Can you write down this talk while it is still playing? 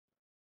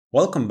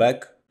Welcome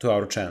back to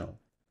our channel.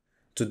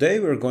 Today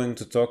we're going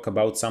to talk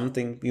about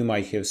something you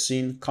might have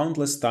seen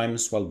countless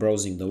times while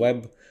browsing the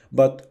web,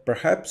 but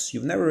perhaps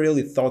you've never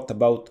really thought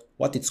about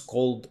what it's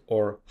called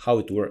or how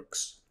it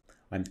works.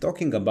 I'm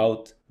talking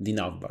about the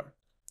navbar.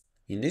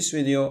 In this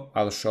video,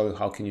 I'll show you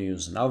how can you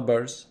use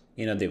navbars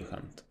in a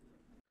Divhunt.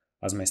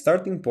 As my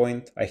starting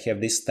point, I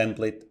have this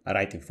template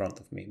right in front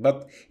of me,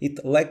 but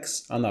it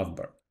lacks a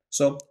navbar.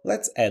 So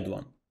let's add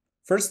one.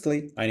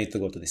 Firstly, I need to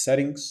go to the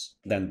settings,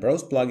 then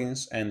browse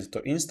plugins and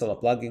to install a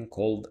plugin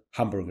called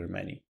Hamburger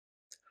menu.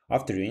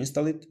 After you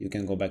install it, you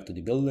can go back to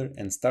the builder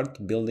and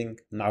start building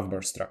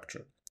navbar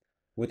structure.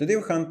 With the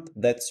Divhunt,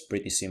 that's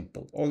pretty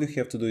simple. All you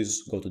have to do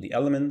is go to the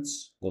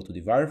elements, go to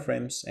the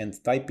wireframes and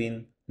type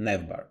in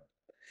navbar.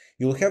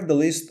 You'll have the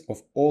list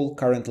of all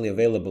currently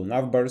available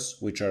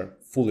navbars which are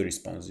fully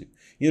responsive.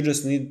 You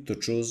just need to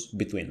choose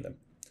between them.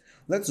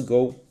 Let's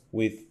go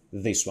with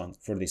this one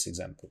for this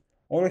example.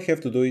 All I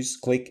have to do is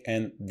click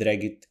and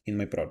drag it in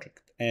my project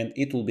and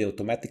it will be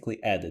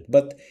automatically added,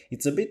 but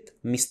it's a bit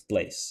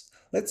misplaced.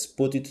 Let's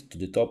put it to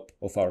the top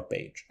of our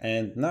page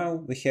and now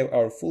we have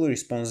our fully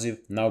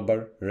responsive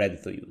navbar ready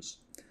to use.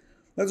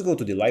 Let's go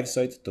to the live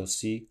site to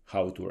see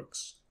how it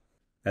works.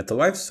 At the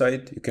live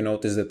site, you can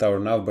notice that our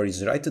navbar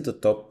is right at the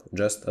top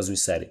just as we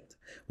set it.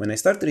 When I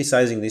start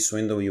resizing this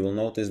window, you will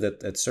notice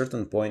that at a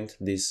certain point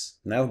this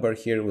navbar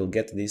here will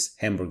get this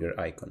hamburger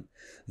icon.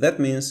 That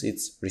means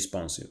it's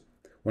responsive.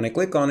 When I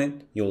click on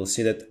it, you will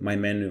see that my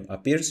menu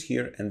appears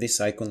here and this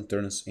icon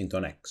turns into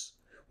an X.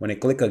 When I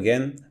click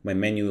again, my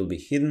menu will be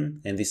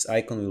hidden and this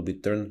icon will be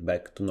turned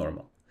back to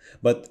normal.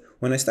 But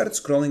when I start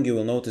scrolling, you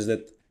will notice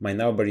that my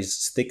navbar is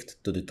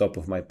sticked to the top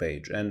of my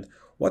page. And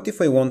what if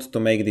I want to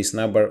make this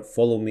navbar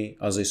follow me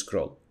as I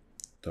scroll?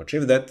 To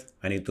achieve that,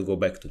 I need to go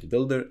back to the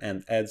builder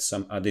and add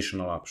some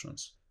additional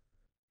options.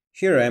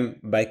 Here I am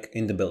back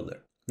in the builder.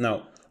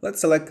 Now,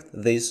 let's select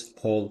this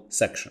whole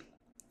section.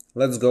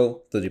 Let's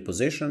go to the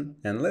position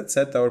and let's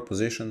set our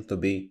position to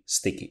be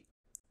sticky.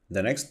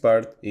 The next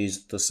part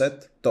is to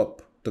set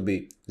top to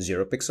be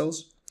 0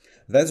 pixels.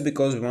 That's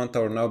because we want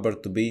our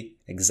navbar to be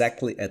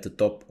exactly at the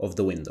top of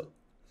the window.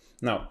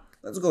 Now,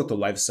 let's go to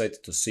live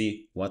site to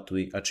see what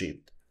we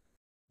achieved.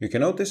 You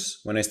can notice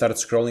when I start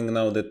scrolling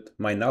now that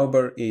my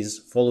navbar is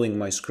following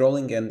my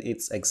scrolling and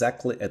it's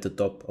exactly at the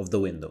top of the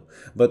window.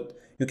 But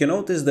you can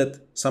notice that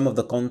some of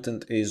the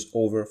content is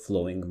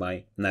overflowing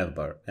my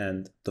navbar,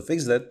 and to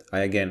fix that I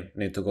again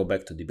need to go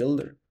back to the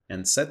builder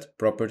and set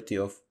property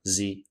of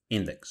z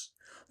index.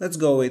 Let's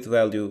go with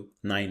value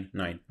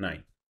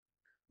 999.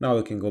 Now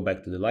we can go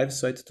back to the live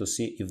site to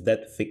see if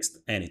that fixed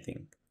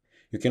anything.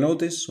 You can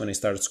notice when I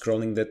start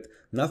scrolling that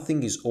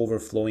nothing is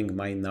overflowing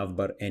my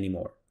navbar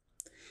anymore.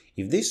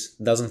 If this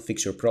doesn't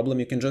fix your problem,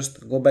 you can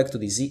just go back to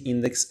the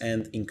z-index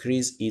and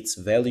increase its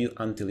value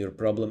until your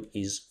problem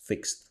is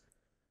fixed.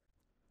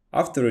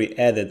 After we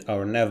added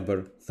our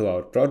navbar to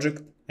our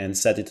project and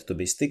set it to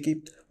be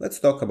sticky, let's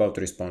talk about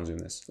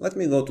responsiveness. Let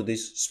me go to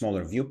this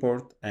smaller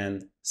viewport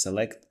and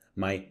select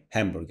my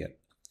hamburger.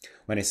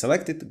 When I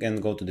select it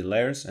and go to the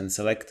layers and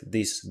select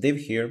this div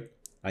here,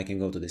 I can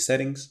go to the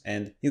settings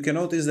and you can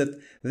notice that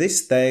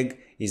this tag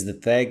is the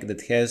tag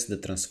that has the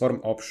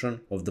transform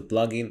option of the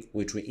plugin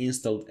which we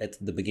installed at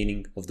the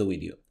beginning of the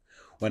video.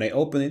 When I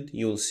open it,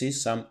 you will see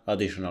some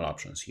additional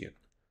options here.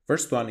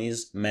 First one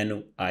is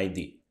menu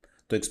ID.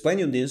 To explain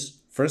you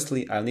this,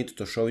 firstly I'll need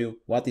to show you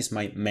what is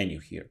my menu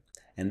here,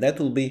 and that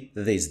will be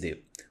this div.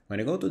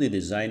 When I go to the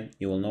design,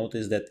 you will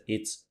notice that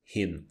it's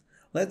hidden.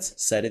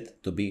 Let's set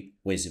it to be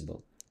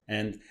visible.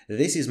 And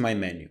this is my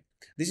menu.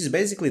 This is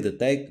basically the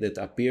tag that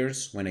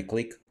appears when I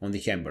click on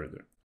the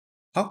hamburger.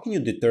 How can you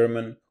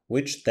determine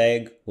which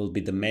tag will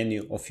be the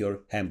menu of your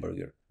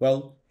hamburger?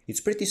 Well,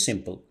 it's pretty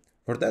simple.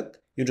 For that,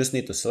 you just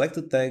need to select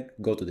the tag,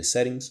 go to the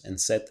settings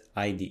and set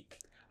ID.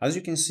 As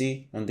you can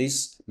see on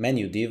this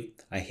menu div,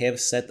 I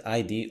have set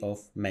ID of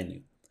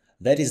menu.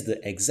 That is the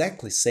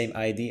exactly same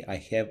ID I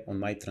have on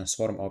my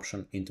transform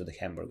option into the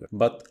hamburger.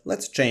 But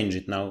let's change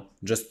it now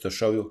just to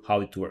show you how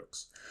it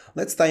works.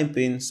 Let's type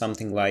in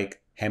something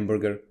like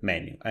hamburger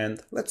menu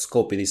and let's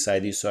copy this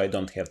ID so I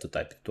don't have to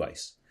type it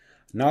twice.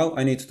 Now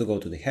I need to go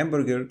to the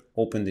hamburger,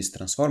 open these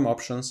transform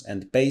options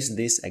and paste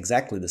this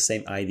exactly the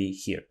same ID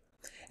here.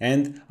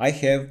 And I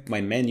have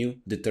my menu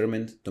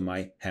determined to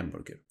my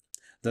hamburger.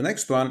 The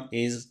next one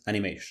is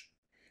animation.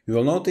 You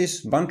will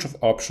notice a bunch of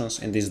options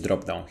in this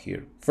drop down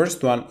here.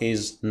 First one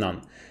is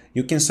none.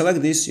 You can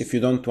select this if you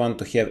don't want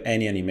to have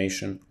any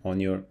animation on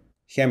your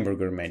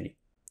hamburger menu.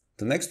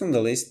 The next on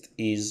the list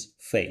is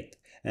fade.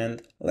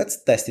 And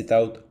let's test it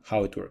out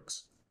how it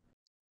works.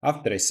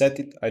 After I set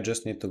it, I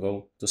just need to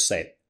go to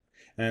save.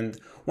 And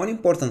one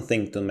important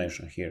thing to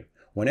mention here,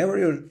 whenever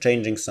you're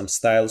changing some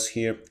styles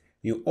here,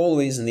 you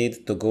always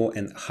need to go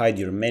and hide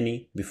your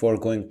menu before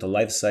going to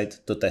live site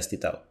to test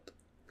it out.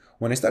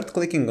 When I start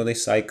clicking on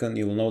this icon,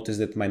 you will notice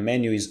that my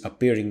menu is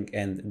appearing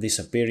and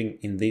disappearing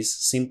in this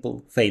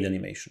simple fade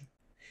animation.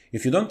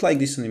 If you don't like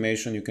this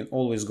animation, you can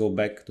always go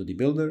back to the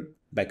builder,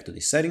 back to the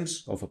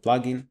settings of a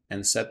plugin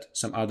and set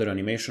some other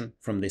animation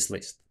from this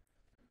list.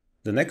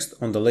 The next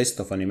on the list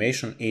of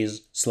animation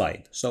is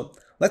slide. So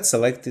let's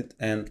select it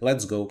and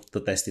let's go to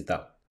test it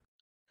out.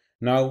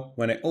 Now,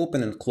 when I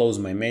open and close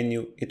my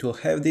menu, it will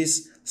have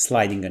this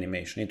sliding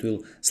animation. It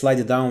will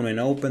slide down when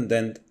opened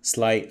and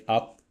slide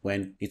up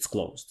when it's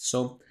closed.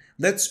 So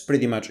that's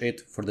pretty much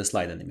it for the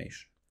slide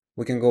animation.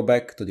 We can go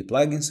back to the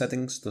plugin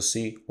settings to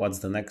see what's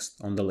the next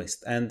on the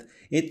list, and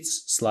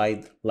it's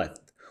slide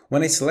left.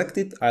 When I select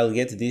it, I'll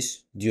get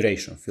this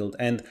duration field,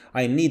 and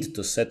I need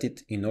to set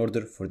it in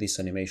order for this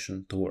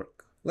animation to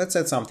work. Let's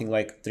set something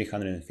like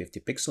 350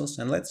 pixels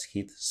and let's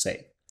hit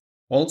save.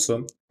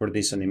 Also, for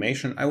this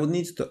animation, I would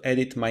need to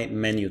edit my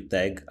menu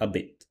tag a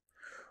bit.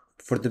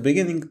 For the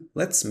beginning,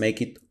 let's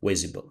make it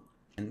visible.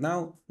 And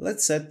now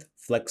let's set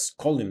flex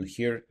column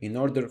here in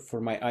order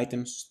for my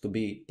items to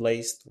be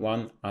placed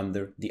one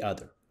under the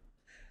other.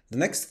 The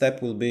next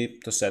step will be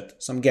to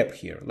set some gap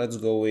here. Let's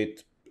go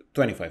with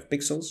 25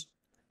 pixels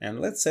and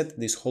let's set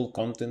this whole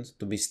content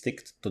to be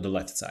sticked to the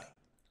left side.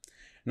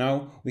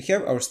 Now we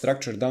have our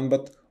structure done,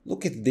 but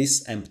look at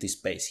this empty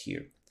space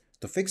here.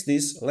 To fix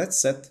this,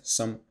 let's set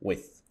some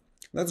width.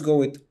 Let's go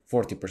with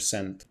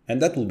 40%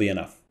 and that will be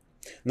enough.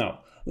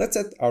 Now, let's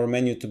set our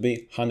menu to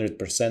be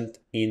 100%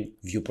 in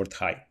viewport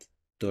height.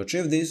 To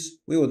achieve this,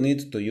 we would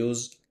need to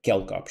use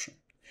calc option.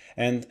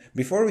 And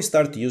before we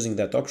start using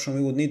that option,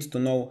 we would need to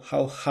know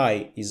how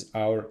high is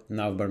our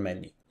navbar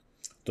menu.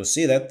 To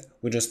see that,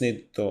 we just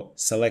need to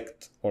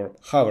select or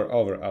hover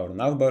over our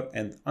navbar,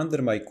 and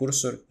under my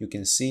cursor you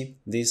can see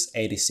this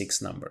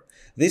 86 number.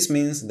 This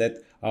means that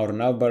our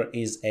navbar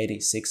is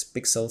 86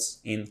 pixels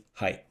in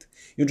height.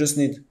 You just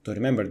need to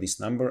remember this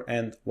number,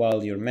 and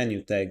while your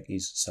menu tag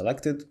is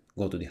selected,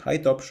 go to the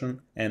height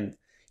option and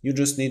you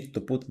just need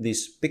to put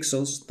these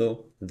pixels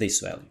to this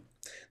value.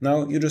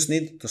 Now you just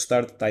need to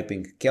start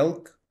typing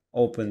calc,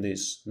 open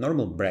these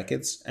normal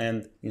brackets,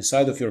 and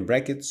inside of your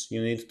brackets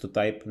you need to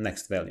type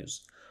next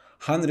values.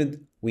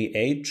 100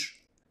 VH,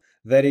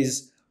 that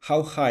is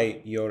how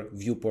high your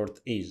viewport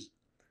is.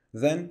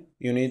 Then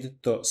you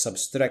need to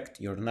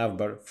subtract your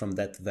navbar from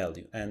that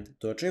value, and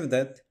to achieve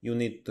that you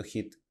need to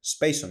hit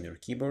space on your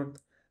keyboard,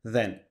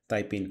 then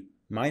type in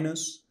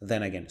minus,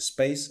 then again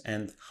space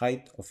and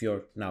height of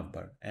your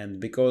navbar. And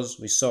because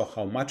we saw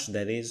how much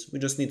that is, we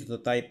just need to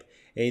type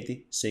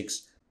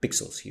 86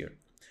 pixels here.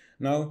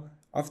 Now,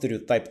 after you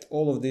typed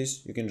all of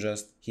this, you can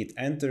just hit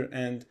enter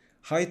and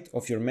height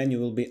of your menu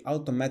will be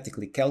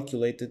automatically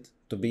calculated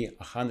to be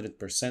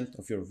 100%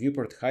 of your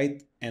viewport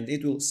height, and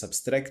it will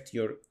subtract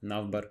your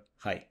navbar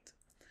height.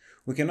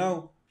 We can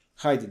now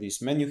hide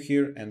this menu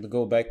here and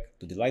go back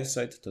to the live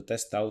site to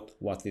test out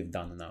what we've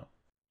done now.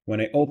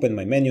 When I open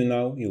my menu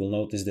now, you will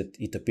notice that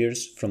it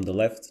appears from the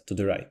left to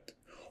the right.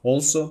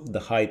 Also, the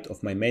height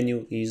of my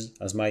menu is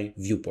as my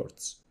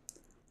viewports.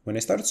 When I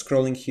start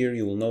scrolling here,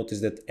 you will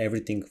notice that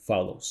everything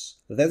follows.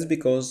 That's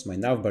because my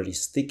navbar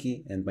is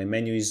sticky and my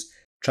menu is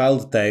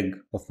child tag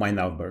of my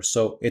navbar,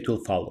 so it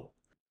will follow.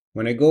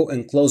 When I go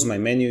and close my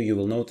menu, you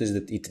will notice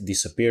that it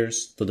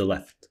disappears to the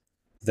left.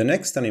 The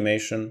next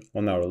animation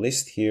on our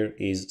list here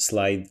is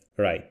slide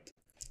right.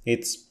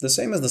 It's the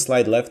same as the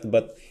slide left,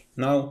 but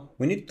now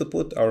we need to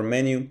put our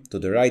menu to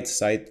the right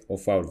side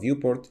of our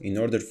viewport in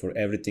order for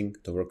everything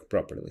to work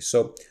properly.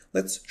 So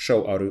let's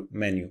show our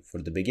menu for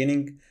the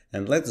beginning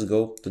and let's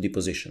go to the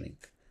positioning.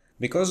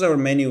 Because our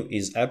menu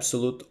is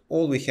absolute,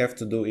 all we have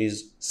to do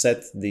is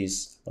set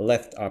this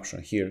left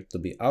option here to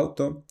be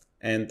auto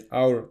and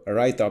our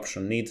right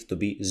option needs to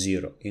be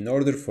 0 in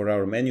order for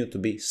our menu to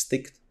be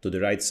sticked to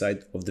the right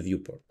side of the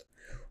viewport.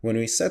 When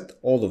we set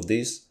all of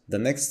this, the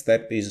next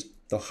step is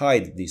to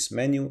hide this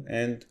menu,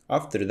 and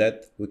after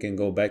that we can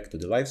go back to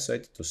the live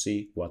site to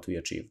see what we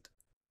achieved.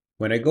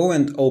 When I go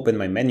and open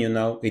my menu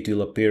now, it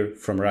will appear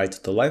from right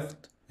to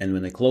left, and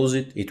when I close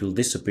it, it will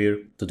disappear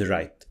to the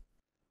right.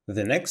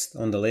 The next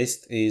on the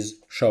list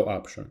is show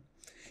option.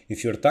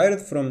 If you're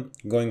tired from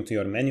going to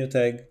your menu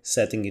tag,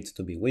 setting it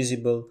to be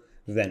visible,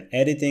 then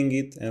editing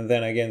it, and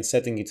then again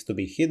setting it to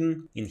be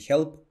hidden, in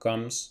help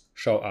comes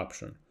show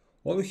option.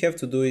 All we have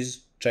to do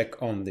is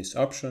check on this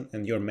option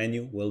and your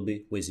menu will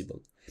be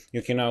visible.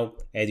 You can now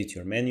edit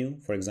your menu.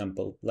 For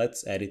example,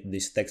 let's edit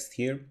this text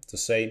here to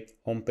say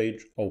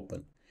homepage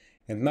open.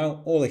 And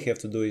now all I have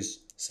to do is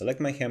select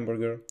my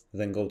hamburger,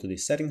 then go to the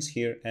settings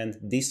here and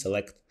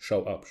deselect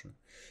show option.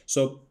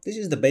 So this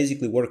is the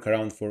basically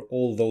workaround for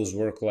all those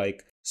work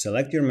like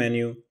select your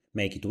menu,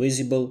 make it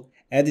visible,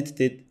 edit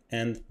it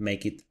and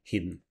make it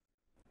hidden.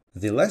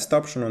 The last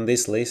option on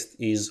this list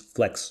is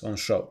flex on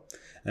show.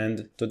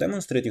 And to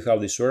demonstrate you how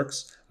this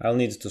works, I'll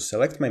need to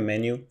select my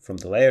menu from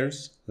the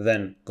layers,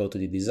 then go to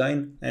the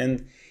design,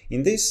 and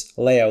in this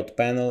layout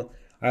panel,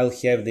 I'll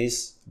have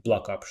this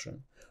block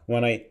option.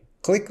 When I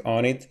click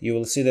on it, you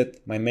will see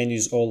that my menu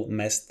is all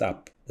messed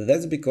up.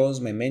 That's because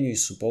my menu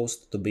is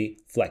supposed to be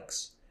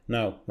flex.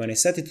 Now, when I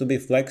set it to be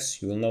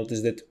flex, you will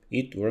notice that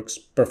it works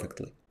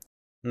perfectly.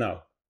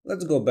 Now,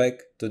 let's go back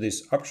to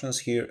these options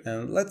here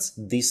and let's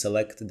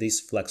deselect this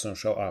flex on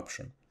show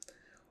option.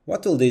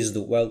 What will this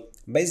do? Well,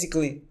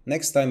 basically,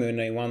 next time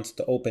when I want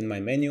to open my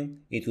menu,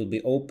 it will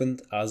be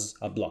opened as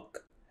a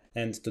block.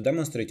 And to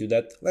demonstrate you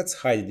that, let's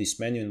hide this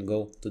menu and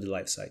go to the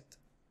live site.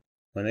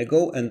 When I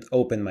go and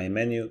open my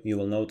menu, you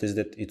will notice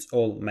that it's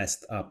all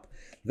messed up.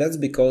 That's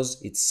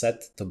because it's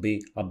set to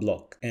be a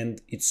block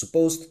and it's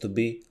supposed to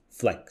be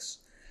flex.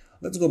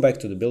 Let's go back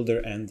to the builder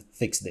and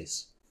fix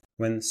this.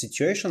 When a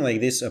situation like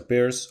this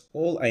appears,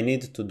 all I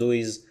need to do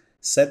is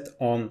set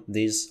on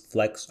this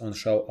flex on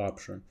show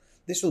option.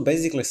 This will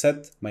basically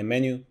set my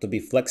menu to be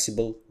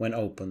flexible when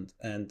opened.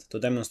 And to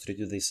demonstrate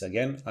you this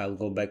again, I'll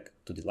go back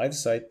to the live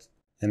site.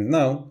 And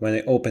now, when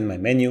I open my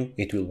menu,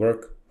 it will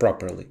work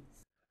properly.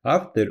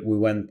 After we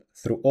went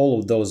through all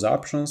of those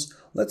options,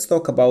 let's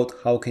talk about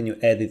how can you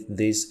edit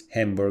this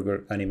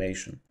hamburger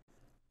animation.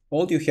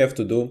 All you have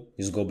to do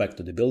is go back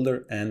to the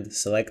builder and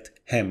select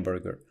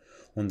hamburger.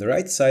 On the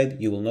right side,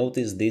 you will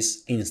notice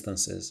these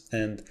instances,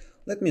 and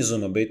let me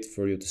zoom a bit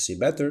for you to see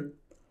better.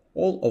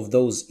 All of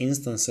those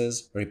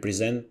instances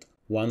represent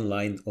one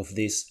line of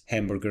this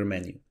hamburger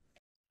menu.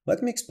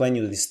 Let me explain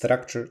you the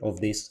structure of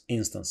these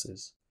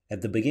instances.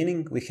 At the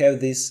beginning, we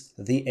have this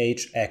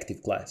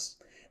TheActive class.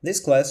 This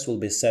class will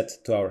be set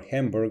to our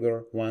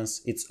hamburger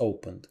once it's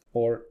opened,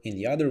 or in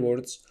the other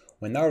words,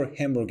 when our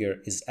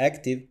hamburger is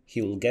active,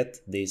 he will get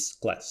this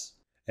class.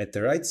 At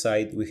the right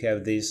side, we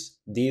have this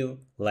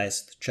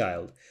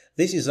div_last_child.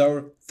 This is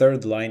our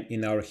third line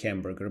in our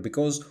hamburger,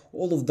 because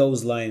all of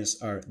those lines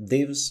are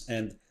divs,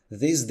 and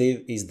this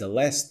div is the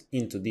last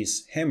into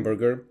this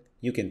hamburger.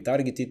 You can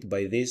target it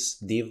by this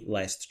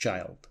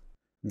div_last_child.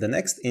 The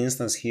next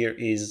instance here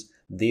is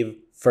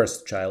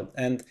div_first_child,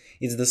 and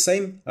it's the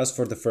same as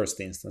for the first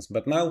instance,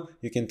 but now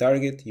you can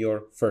target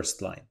your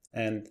first line.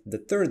 And the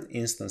third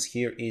instance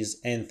here is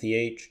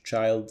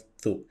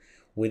nth_child_2.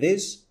 With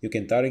this, you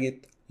can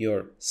target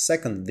your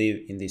second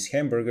div in this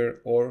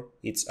hamburger, or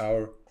it's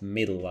our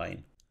middle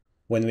line.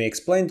 When we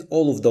explained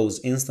all of those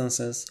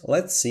instances,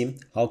 let's see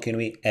how can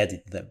we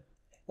edit them.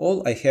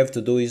 All I have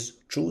to do is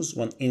choose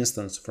one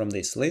instance from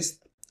this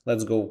list.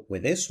 Let's go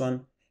with this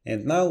one.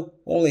 And now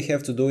all I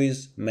have to do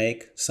is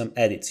make some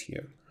edits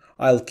here.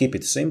 I'll keep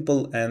it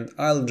simple and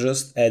I'll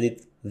just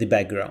edit the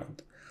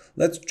background.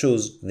 Let's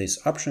choose this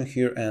option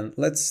here and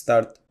let's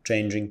start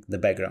changing the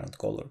background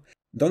color.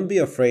 Don't be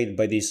afraid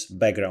by this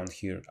background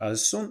here.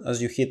 As soon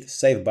as you hit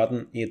save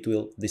button, it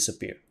will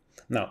disappear.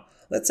 Now,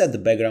 let's set the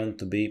background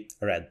to be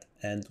red.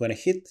 And when I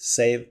hit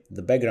save,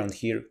 the background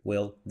here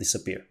will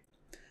disappear.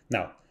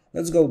 Now,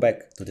 let's go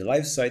back to the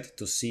live site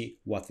to see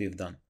what we've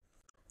done.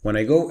 When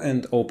I go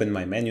and open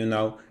my menu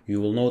now, you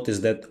will notice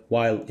that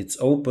while it's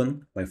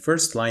open, my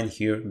first line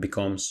here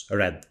becomes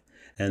red.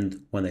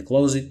 And when I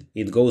close it,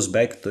 it goes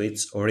back to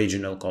its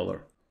original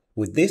color.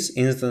 With these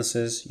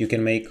instances, you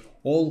can make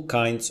all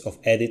kinds of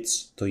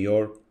edits to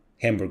your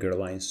hamburger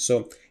lines.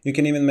 So you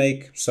can even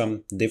make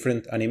some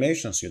different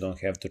animations. You don't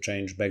have to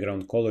change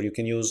background color. You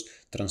can use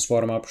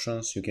transform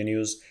options. You can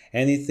use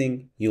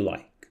anything you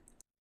like.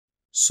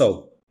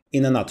 So,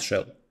 in a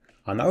nutshell,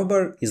 a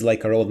navbar is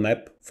like a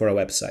roadmap for a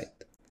website.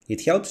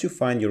 It helps you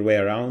find your way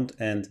around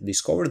and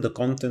discover the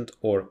content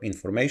or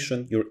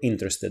information you're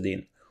interested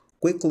in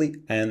quickly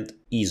and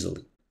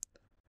easily.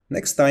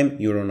 Next time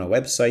you're on a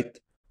website,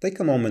 take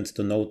a moment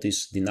to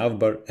notice the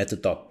navbar at the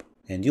top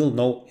and you'll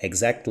know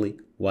exactly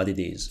what it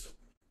is.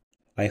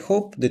 I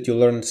hope that you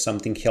learned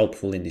something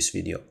helpful in this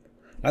video.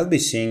 I'll be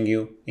seeing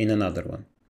you in another one.